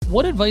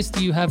What advice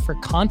do you have for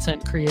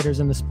content creators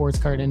in the sports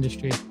card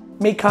industry?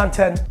 Make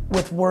content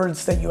with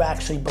words that you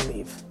actually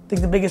believe. I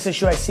think the biggest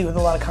issue I see with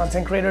a lot of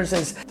content creators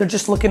is they're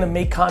just looking to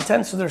make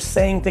content, so they're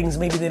saying things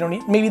maybe they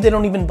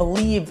don't even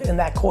believe in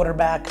that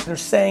quarterback. They're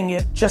saying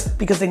it just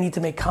because they need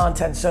to make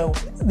content. So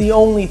the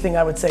only thing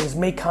I would say is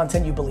make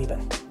content you believe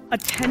in.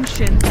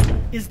 Attention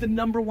is the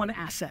number one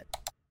asset.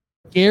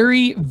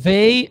 Gary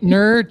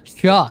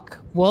Vaynerchuk,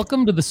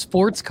 welcome to the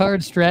Sports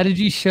Card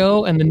Strategy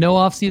Show and the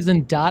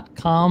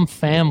NoOffSeason.com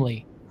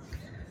family.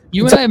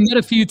 You and I have met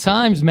a few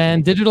times,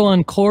 man. Digital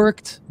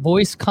Uncorked,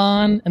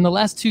 VoiceCon, and the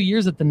last 2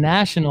 years at the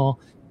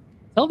National.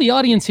 Tell the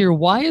audience here,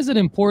 why is it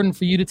important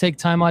for you to take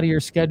time out of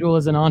your schedule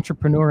as an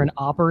entrepreneur and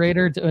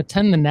operator to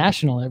attend the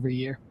National every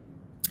year?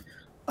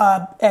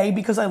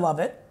 Because I love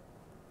it.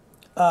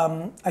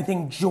 I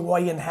think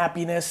joy and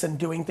happiness and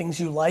doing things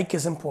you like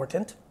is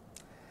important.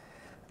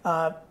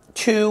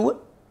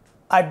 Two,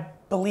 I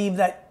believe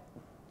that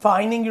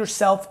finding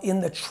yourself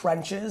in the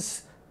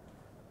trenches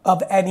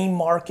of any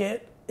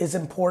market is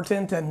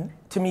important, and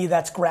to me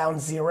that's ground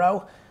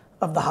zero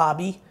of the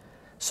hobby.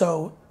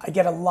 So I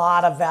get a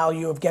lot of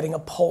value of getting a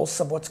pulse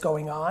of what's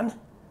going on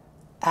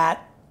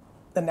at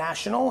the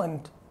National,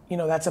 and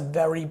that's a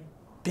very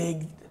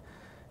big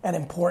and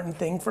important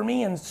thing for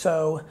me, and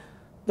so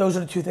those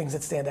are the two things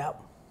that stand out.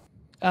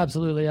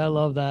 Absolutely, I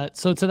love that.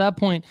 So to that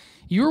point,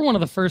 you were one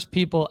of the first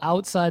people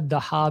outside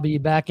the hobby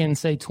back in,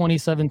 say,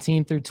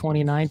 2017 through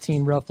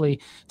 2019, roughly,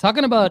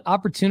 talking about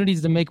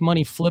opportunities to make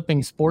money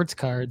flipping sports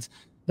cards.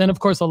 Then, of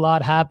course, a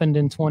lot happened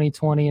in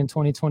 2020 and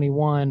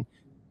 2021.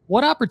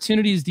 What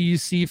opportunities do you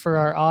see for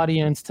our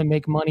audience to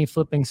make money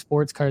flipping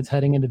sports cards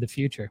heading into the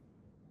future?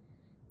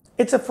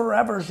 It's a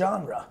forever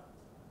genre.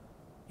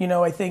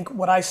 I think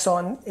what I saw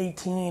in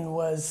 18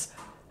 was,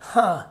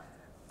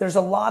 there's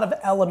a lot of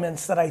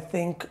elements that I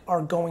think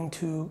are going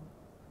to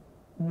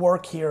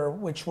work here,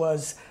 which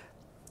was,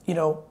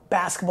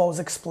 basketball was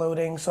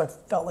exploding, so I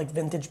felt like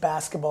vintage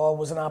basketball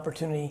was an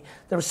opportunity.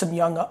 There were some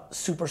young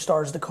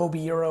superstars. The Kobe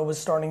era was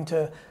starting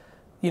to,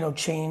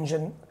 change,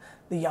 and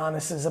the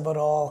Giannis's of it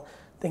all,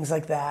 things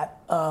like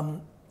that.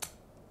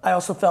 I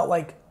also felt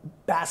like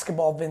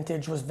basketball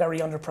vintage was very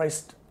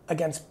underpriced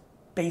against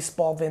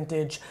baseball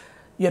vintage.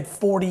 You had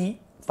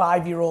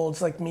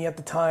 45-year-olds like me at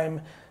the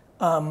time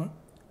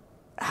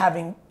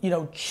having,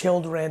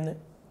 children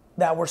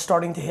that were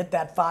starting to hit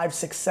that 5,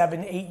 6,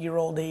 7,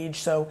 8-year-old age.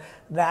 So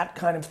that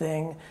kind of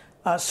thing.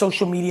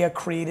 Social media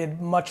created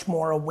much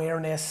more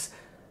awareness.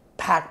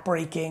 Pack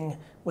breaking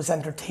was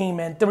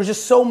entertainment. There was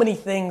just so many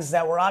things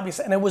that were obvious.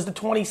 And it was the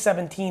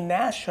 2017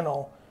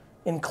 National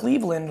in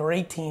Cleveland, or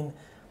 18,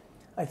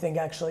 I think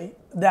actually,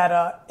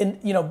 that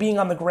being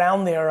on the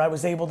ground there, I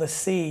was able to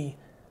see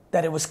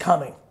that it was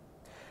coming.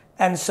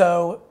 And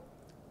so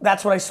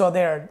that's what I saw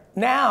there.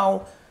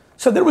 Now,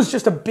 so there was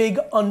just a big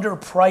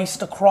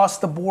underpriced across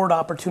the board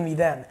opportunity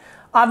then.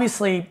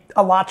 Obviously,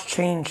 a lot's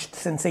changed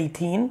since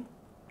 18.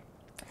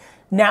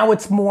 Now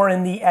it's more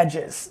in the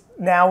edges.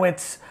 Now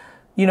it's,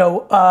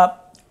 I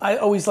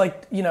always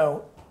like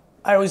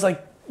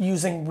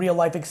using real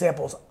life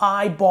examples.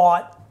 I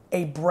bought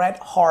a Bret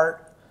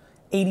Hart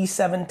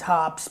 87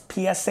 Topps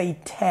PSA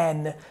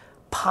 10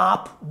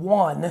 Pop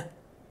 1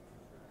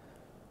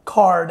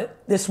 card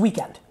this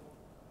weekend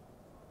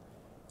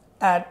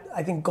at,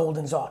 I think,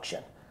 Golden's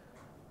auction.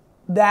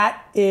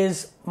 That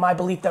is my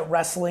belief that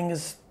wrestling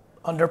is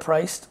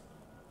underpriced.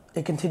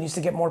 It continues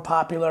to get more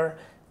popular.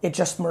 It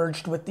just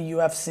merged with the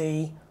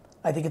UFC.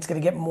 I think it's going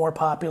to get more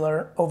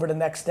popular over the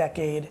next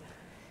decade.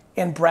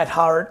 And Bret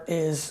Hart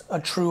is a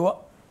true,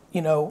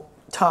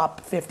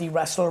 top 50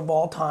 wrestler of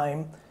all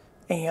time.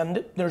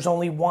 And there's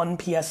only one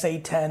PSA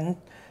 10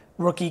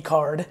 rookie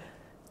card.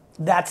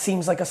 That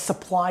seems like a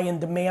supply and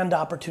demand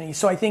opportunity.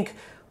 So I think,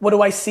 what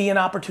do I see in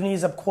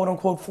opportunities of quote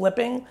unquote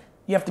flipping?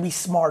 You have to be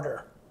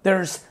smarter.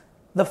 There's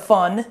the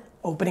fun,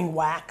 opening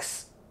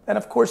wax, and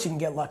of course you can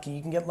get lucky.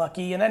 You can get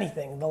lucky in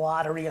anything, the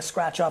lottery, a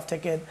scratch-off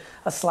ticket,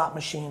 a slot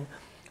machine.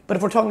 But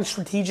if we're talking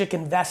strategic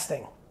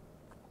investing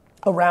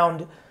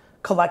around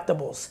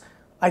collectibles,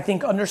 I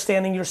think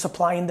understanding your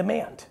supply and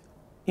demand.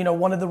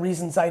 One of the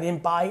reasons I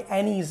didn't buy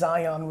any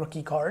Zion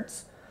rookie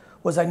cards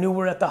was I knew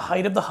we're at the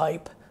height of the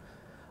hype.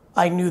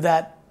 I knew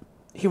that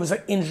he was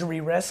an injury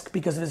risk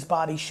because of his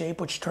body shape,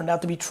 which turned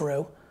out to be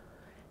true.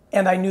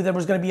 And I knew there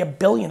was going to be 1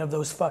 billion of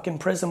those fucking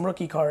Prism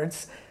rookie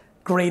cards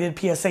graded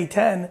PSA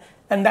 10,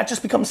 and that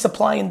just becomes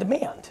supply and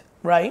demand,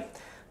 right?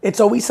 It's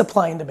always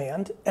supply and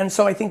demand. And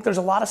so I think there's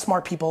a lot of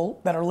smart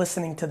people that are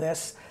listening to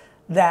this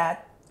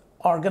that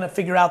are going to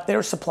figure out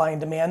their supply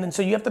and demand. And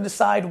so you have to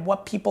decide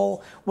what do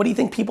you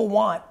think people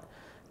want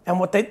and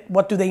what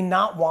do they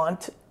not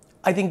want.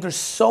 I think there's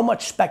so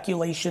much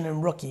speculation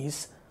in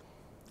rookies,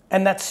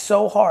 and that's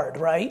so hard,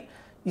 right?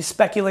 You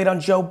speculate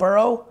on Joe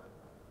Burrow,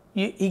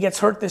 he gets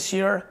hurt this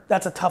year,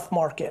 that's a tough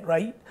market,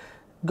 right?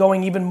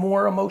 Going even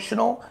more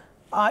emotional,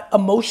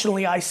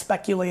 emotionally I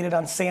speculated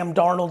on Sam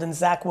Darnold and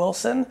Zach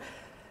Wilson.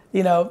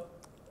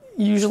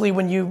 Usually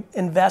when you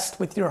invest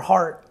with your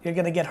heart, you're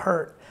going to get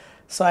hurt.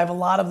 So I have a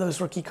lot of those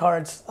rookie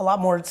cards, a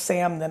lot more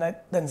Sam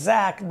than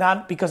Zach,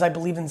 not because I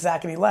believe in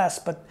Zach any less,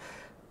 but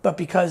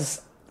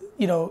because,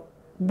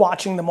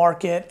 watching the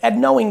market and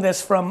knowing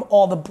this from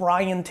all the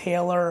Brian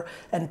Taylor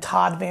and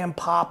Todd Van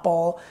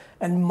Poppel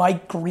and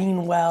Mike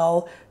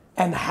Greenwell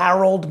and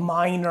Harold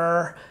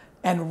Miner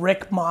and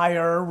Rick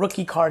Meyer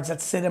rookie cards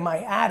that sit in my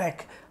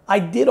attic. I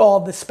did all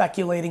the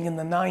speculating in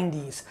the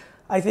 90s.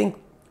 I think,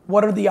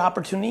 what are the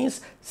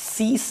opportunities?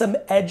 See some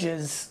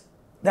edges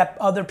that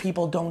other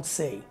people don't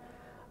see.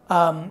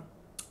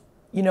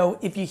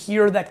 If you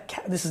hear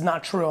that, this is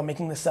not true, I'm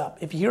making this up.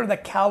 If you hear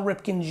that Cal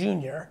Ripken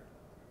Jr.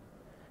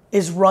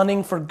 is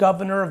running for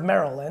governor of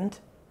Maryland,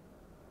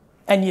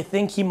 and you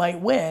think he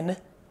might win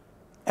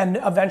and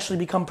eventually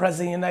become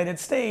president of the United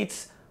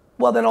States,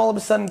 well, then all of a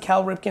sudden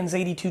Cal Ripken's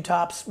 82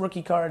 Topps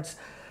rookie cards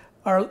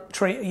are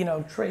traded,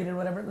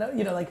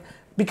 whatever,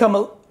 become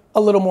a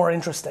little more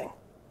interesting.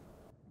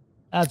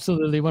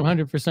 Absolutely,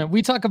 100%.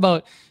 We talk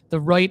about the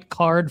right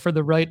card for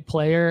the right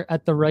player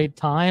at the right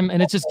time,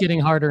 and it's just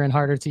getting harder and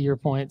harder, to your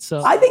point.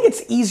 So I think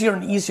it's easier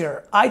and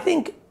easier. I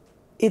think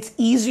it's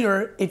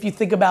easier if you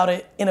think about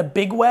it in a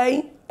big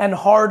way, and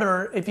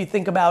harder if you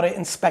think about it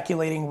in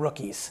speculating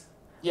rookies.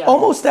 Yeah.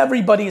 Almost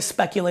everybody is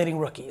speculating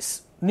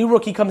rookies. New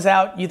rookie comes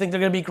out, you think they're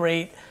going to be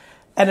great,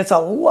 and it's a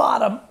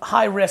lot of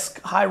high risk,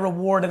 high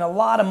reward, and a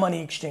lot of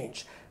money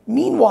exchange.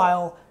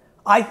 Meanwhile,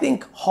 I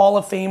think Hall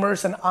of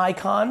Famers and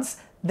icons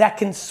that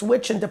can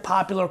switch into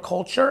popular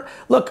culture.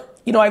 Look,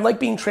 I like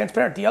being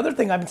transparent. The other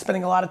thing I've been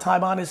spending a lot of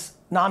time on is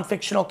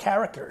non-fictional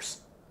characters.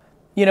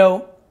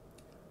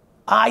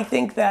 I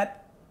think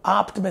that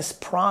Optimus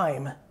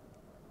Prime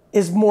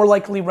is more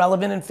likely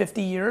relevant in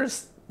 50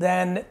 years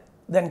than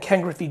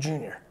Ken Griffey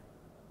Jr.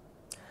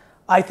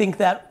 I think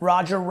that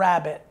Roger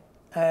Rabbit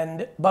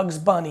and Bugs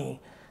Bunny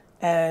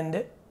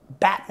and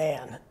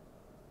Batman,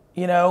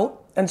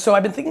 and so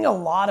I've been thinking a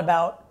lot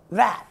about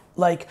that.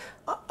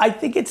 I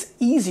think it's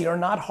easier,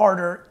 not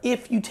harder,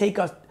 if you take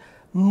a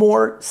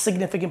more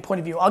significant point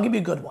of view. I'll give you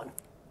a good one.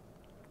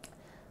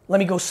 Let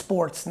me go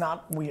sports,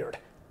 not weird.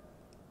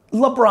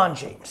 LeBron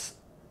James.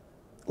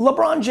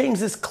 LeBron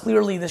James is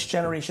clearly this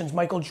generation's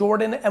Michael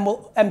Jordan,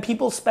 and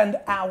people spend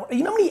hours.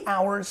 You know how many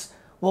hours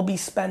will be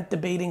spent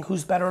debating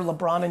who's better,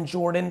 LeBron and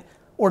Jordan,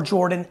 or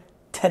Jordan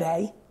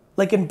today?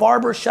 Like in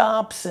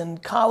barbershops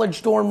and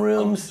college dorm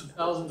rooms.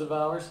 Thousands of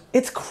hours.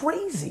 It's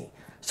crazy.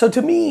 So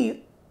to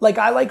me,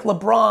 I like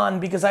LeBron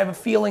because I have a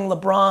feeling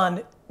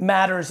LeBron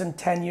matters in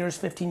 10 years,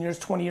 15 years,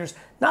 20 years.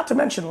 Not to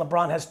mention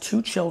LeBron has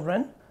 2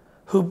 children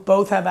who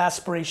both have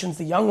aspirations.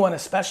 The young one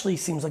especially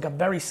seems like a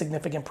very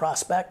significant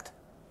prospect.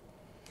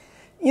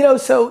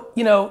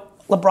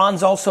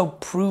 LeBron's also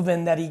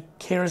proven that he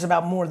cares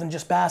about more than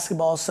just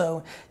basketball,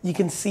 so you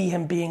can see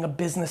him being a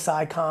business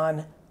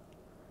icon,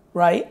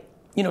 right?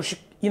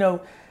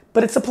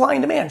 But it's supply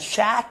and demand.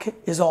 Shaq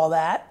is all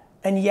that.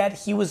 And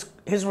yet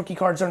his rookie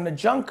cards are in the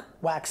junk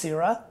wax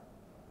era.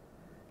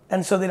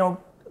 And so they don't,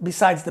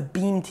 besides the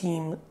Beam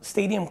Team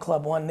Stadium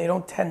Club one, they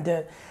don't tend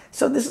to.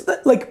 So this is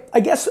I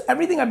guess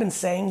everything I've been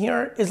saying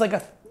here is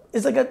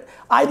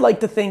I'd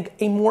like to think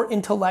a more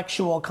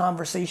intellectual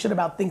conversation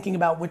about thinking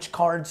about which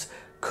cards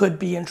could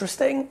be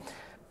interesting.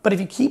 But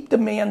if you keep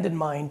demand in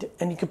mind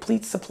and you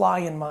complete supply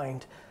in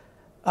mind,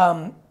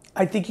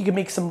 I think you can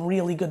make some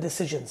really good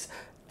decisions.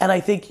 And I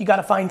think you got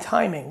to find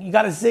timing. You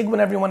got to zig when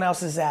everyone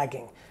else is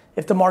zagging.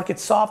 If the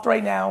market's soft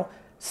right now,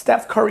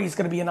 Steph Curry is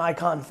going to be an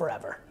icon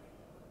forever.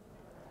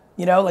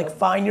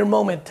 Find your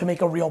moment to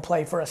make a real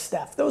play for a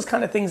Steph. Those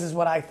kind of things is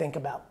what I think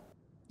about.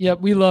 Yep,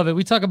 we love it.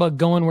 We talk about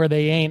going where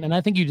they ain't, and I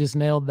think you just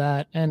nailed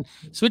that. And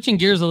switching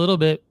gears a little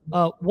bit,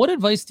 what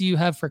advice do you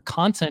have for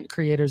content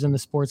creators in the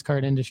sports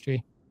card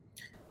industry?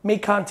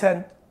 Make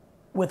content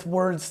with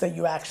words that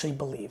you actually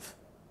believe.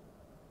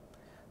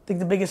 I think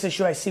the biggest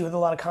issue I see with a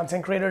lot of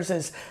content creators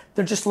is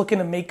they're just looking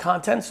to make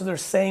content, so they're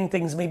saying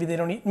things maybe they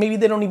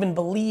don't even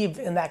believe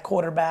in that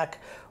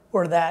quarterback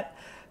or that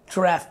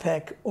draft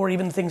pick, or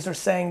even things they're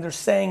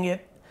saying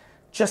it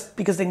just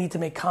because they need to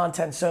make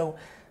content. So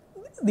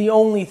the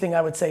only thing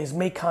I would say is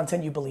make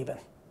content you believe in.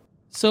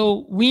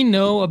 So we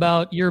know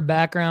about your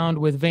background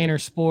with Vayner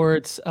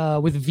Sports,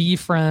 with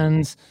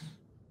VeeFriends.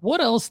 What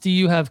else do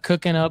you have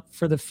cooking up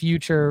for the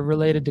future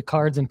related to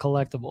cards and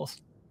collectibles?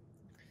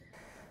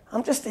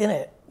 I'm just in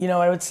it.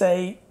 I would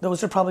say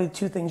those are probably the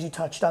 2 things you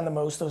touched on the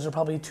most. Those are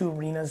probably 2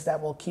 arenas that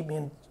will keep me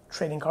in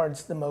trading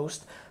cards the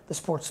most. The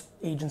sports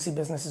agency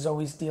business is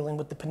always dealing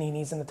with the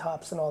Paninis and the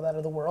Tops and all that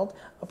of the world,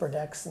 Upper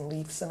Decks and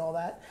Leafs and all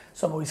that.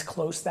 So I'm always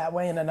close that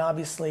way. And then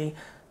obviously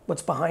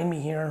what's behind me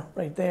here,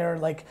 right there,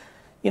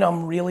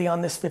 I'm really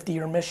on this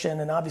 50-year mission,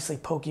 and obviously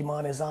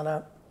Pokemon is on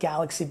a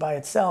galaxy by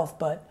itself,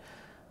 but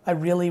I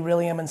really,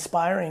 really am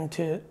inspiring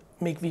to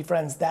make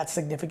VeeFriends that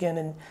significant.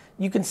 And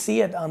you can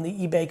see it on the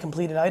eBay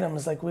completed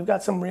items. We've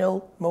got some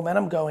real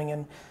momentum going,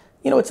 and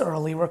it's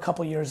early. We're a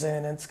couple years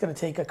in, and it's going to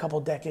take a couple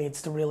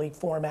decades to really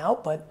form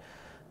out. But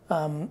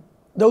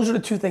those are the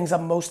 2 things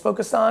I'm most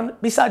focused on,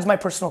 besides my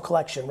personal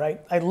collection,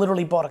 right? I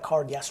literally bought a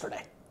card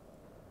yesterday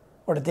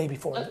or the day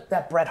before,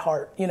 that Bret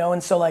Hart,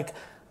 and so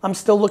I'm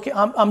still looking.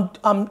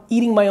 I'm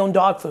eating my own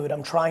dog food.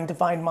 I'm trying to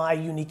find my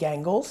unique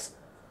angles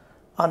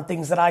on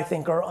things that I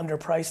think are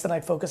underpriced, and I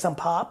focus on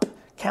pop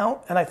count,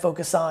 and I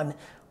focus on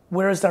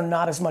where is there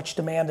not as much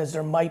demand as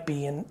there might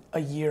be in a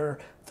year,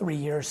 3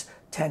 years,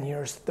 10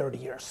 years, 30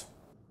 years.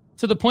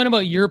 To the point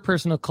about your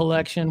personal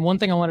collection, one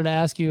thing I wanted to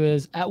ask you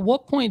is, at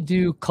what point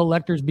do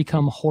collectors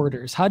become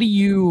hoarders? How do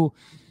you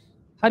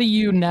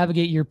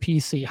navigate your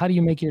PC? How do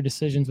you make your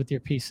decisions with your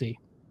PC?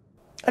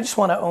 I just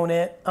want to own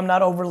it. I'm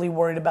not overly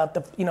worried about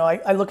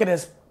I look at it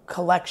as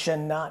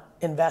collection, not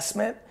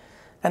investment.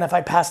 And if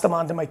I pass them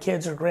on to my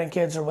kids or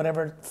grandkids or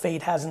whatever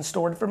fate has in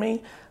store for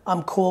me,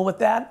 I'm cool with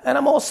that. And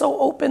I'm also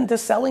open to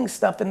selling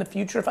stuff in the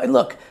future.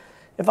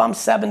 If I'm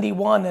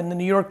 71 and the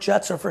New York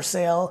Jets are for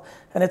sale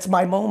and it's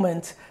my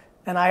moment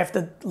and I have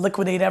to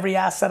liquidate every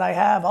asset I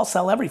have, I'll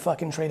sell every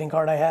fucking trading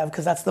card I have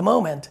because that's the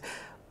moment.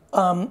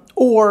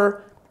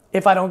 Or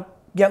if I don't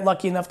get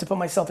lucky enough to put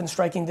myself in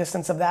striking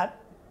distance of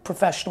that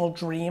professional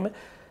dream,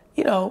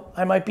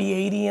 I might be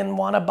 80 and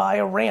want to buy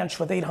a ranch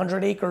with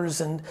 800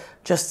 acres and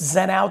just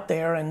zen out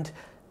there. And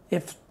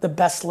if the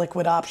best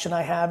liquid option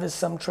I have is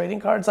some trading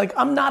cards,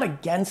 I'm not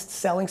against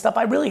selling stuff.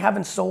 I really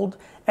haven't sold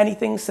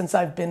anything since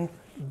I've been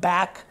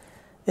back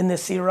in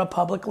this era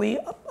publicly.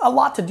 A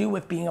lot to do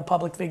with being a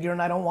public figure,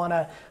 and I don't want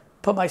to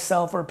put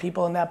myself or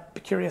people in that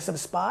curious of a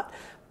spot.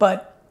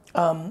 But,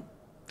 I'm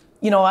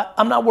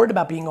not worried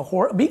about being a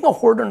hoarder. Being a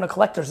hoarder and a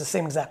collector is the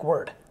same exact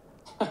word.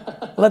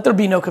 Let there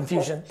be no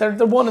confusion. They're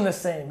one and the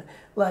same.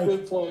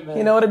 Good point, man.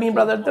 You know what I mean,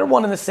 brother? They're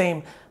one and the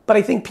same. But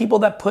I think people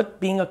that put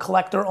being a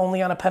collector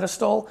only on a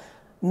pedestal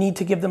need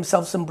to give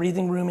themselves some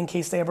breathing room in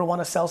case they ever want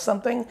to sell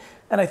something.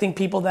 And I think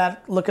people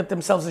that look at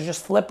themselves as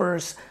just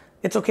flippers,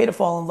 it's okay to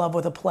fall in love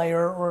with a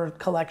player or a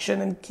collection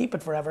and keep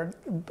it forever.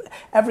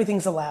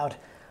 Everything's allowed.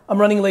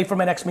 I'm running late for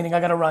my next meeting. I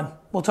got to run.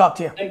 We'll talk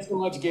to you. Thanks so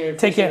much, Gary.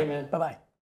 Take care, man. Bye-bye.